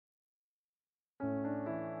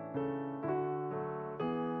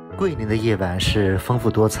桂林的夜晚是丰富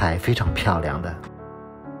多彩，非常漂亮的，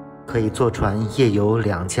可以坐船夜游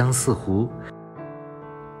两江四湖，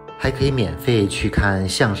还可以免费去看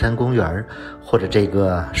象山公园或者这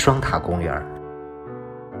个双塔公园。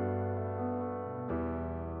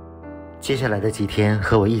接下来的几天，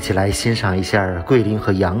和我一起来欣赏一下桂林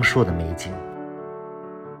和阳朔的美景。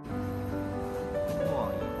逛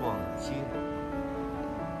一逛街，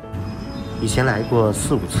以前来过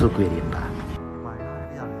4、5次桂林吧，晚上还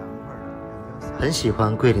比较凉快的，很喜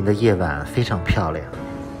欢桂林的夜晚，非常漂亮，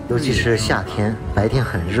尤其是夏天，白天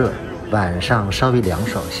很热，晚上稍微凉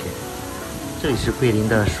爽些。这里是桂林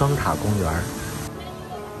的双塔公园，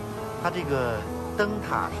它这个灯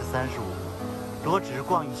塔是35，如果只是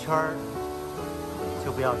逛一圈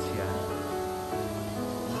就不要钱。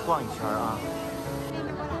我们逛一圈啊。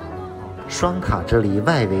双塔这里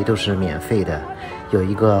外围都是免费的，有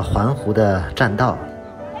一个环湖的栈道，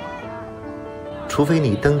除非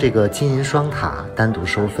你登这个金银双塔，单独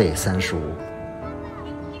收费35。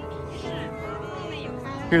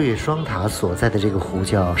日月双塔所在的这个湖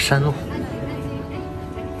叫珊瑚，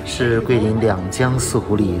是桂林两江四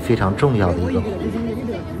湖里非常重要的一个湖。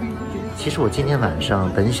其实我今天晚上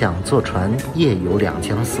本想坐船夜游两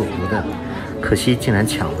江四湖的，可惜竟然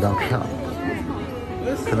抢不到票。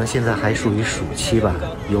可能现在还属于暑期吧，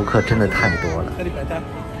游客真的太多了。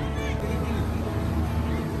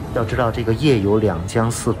要知道这个夜游两江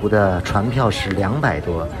四湖的船票是200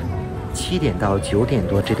多，7点到9点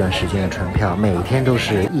多这段时间的船票每天都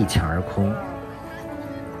是一抢而空，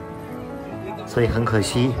所以很可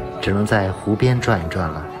惜，只能在湖边转一转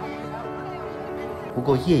了。不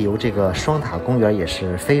过夜游这个双塔公园也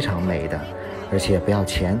是非常美的，而且不要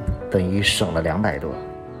钱，等于省了200多。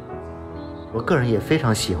我个人也非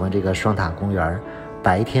常喜欢这个双塔公园，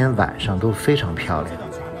白天晚上都非常漂亮，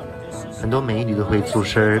很多美女都会租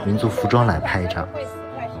身民族服装来拍照。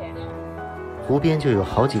湖边就有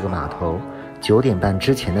好几个码头，9点半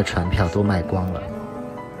之前的船票都卖光了。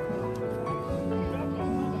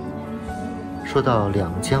说到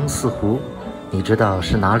两江四湖，你知道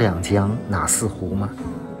是哪两江哪4湖吗？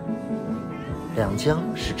两江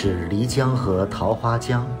是指漓江和桃花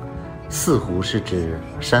江，4湖是指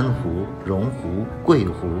珊瑚、溶湖、桂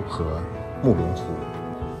湖和慕容湖。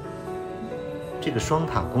这个双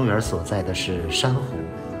塔公园所在的是珊瑚，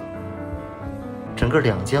整个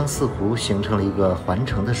两江四湖形成了一个环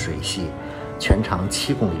城的水系，全长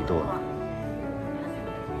7公里多。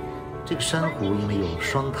这个珊瑚因为有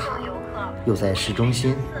双塔，又在市中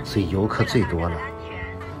心，所以游客最多了。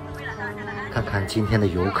看看今天的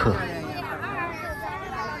游客，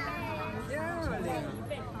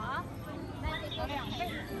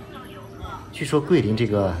据说桂林这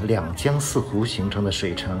个两江四湖形成的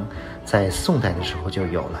水城，在宋代的时候就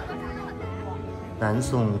有了。南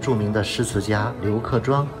宋著名的诗词家刘克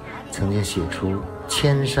庄曾经写出“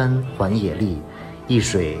千山环野丽，一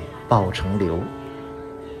水抱成流”，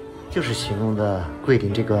就是形容的桂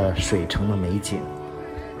林这个水城的美景。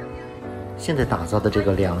现在打造的这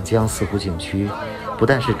个两江四湖景区，不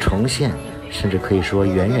但是重现，甚至可以说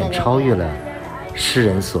远远超越了诗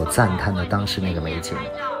人所赞叹的当时那个美景。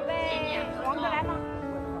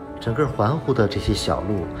整个环湖的这些小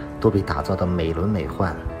路都被打造得美轮美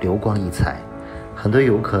奂，流光溢彩，很多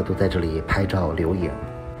游客都在这里拍照留影，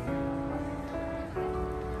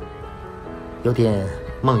有点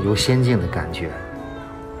梦游仙境的感觉。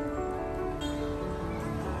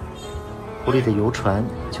湖里的游船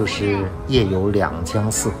就是夜游两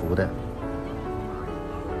江四湖的，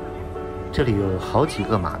这里有好几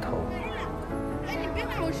个码头。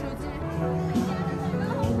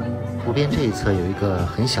湖边这一侧有一个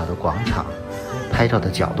很小的广场，拍照的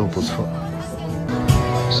角度不错。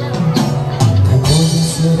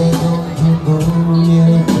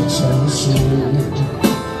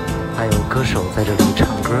还有歌手在这里唱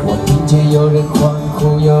歌。我听见有人欢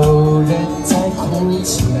呼，有人在哭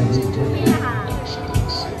泣，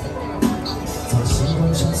在星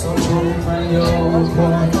空上所充满诱惑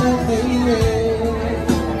的黑夜。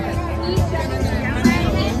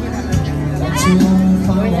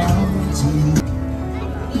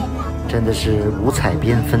真的是五彩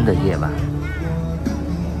缤纷的夜晚。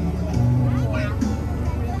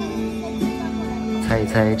猜一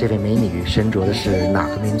猜这位美女身着的是哪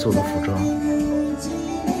个民族的服装？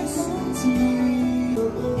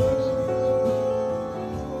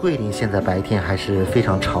桂林现在白天还是非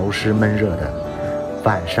常潮湿闷热的，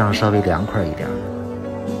晚上稍微凉快一点，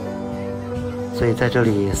所以在这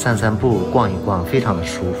里散散步逛一逛非常的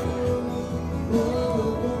舒服。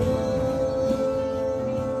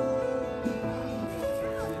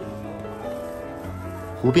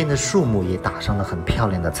湖边的树木也打上了很漂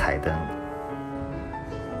亮的彩灯。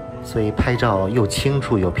所以拍照又清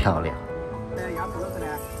楚又漂亮。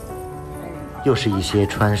又是一些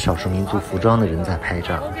穿少数民族服装的人在拍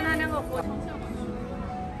照。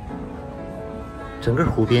整个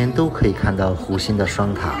湖边都可以看到湖心的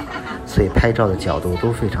双塔，所以拍照的角度都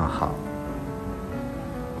非常好。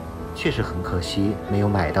确实很可惜，没有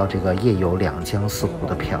买到这个夜游两江四湖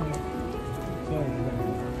的票，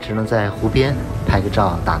只能在湖边拍个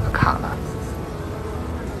照打个卡了。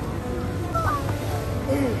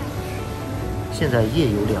现在夜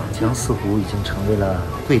游两江四湖已经成为了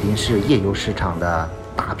桂林市夜游市场的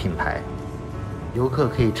大品牌。游客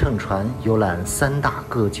可以乘船游览3大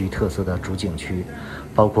各具特色的主景区，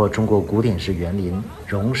包括中国古典式园林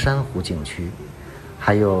荣山湖景区，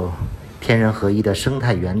还有天人合一的生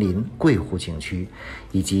态园林桂湖景区，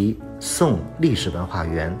以及宋历史文化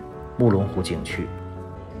园慕龙湖景区。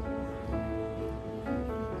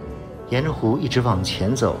沿着湖一直往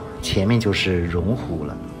前走，前面就是荣湖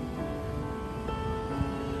了。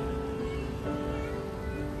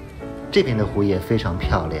这边的湖也非常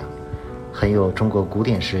漂亮，很有中国古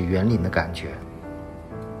典式园林的感觉。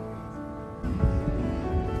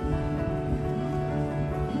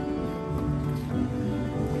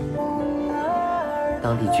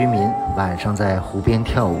当地居民晚上在湖边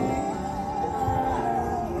跳舞。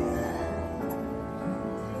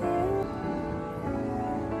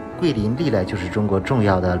桂林历来就是中国重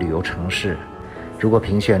要的旅游城市，如果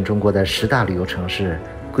评选中国的10大旅游城市，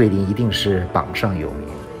桂林一定是榜上有名。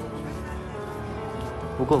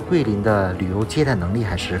不过桂林的旅游接待能力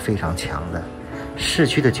还是非常强的，市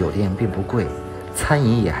区的酒店并不贵，餐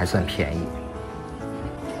饮也还算便宜。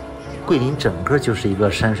桂林整个就是一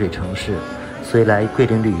个山水城市，所以来桂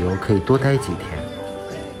林旅游可以多待几天。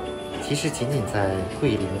其实仅仅在桂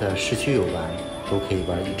林的市区游玩，都可以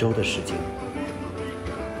玩1周的时间。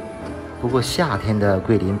不过夏天的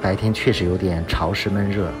桂林白天确实有点潮湿闷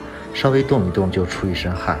热，稍微动一动就出一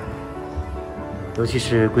身汗。尤其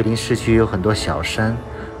是桂林市区有很多小山，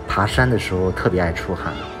爬山的时候特别爱出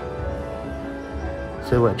汗。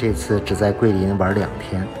所以我这次只在桂林玩2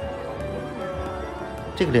天。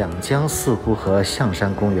这个两江四湖和象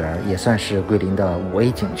山公园也算是桂林的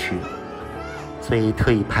5A 景区，所以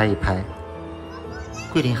特意拍一拍。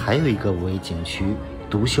桂林还有一个5A 景区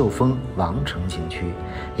独秀峰王城景区，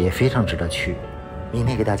也非常值得去，明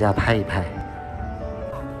天给大家拍一拍。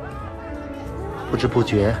不知不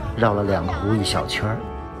觉绕了2个湖1小圈儿。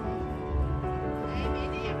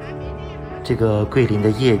这个桂林的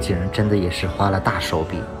夜景真的也是花了大手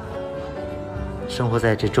笔，生活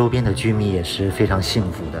在这周边的居民也是非常幸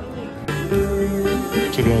福的。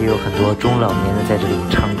这边也有很多中老年人在这里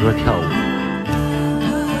唱歌跳舞。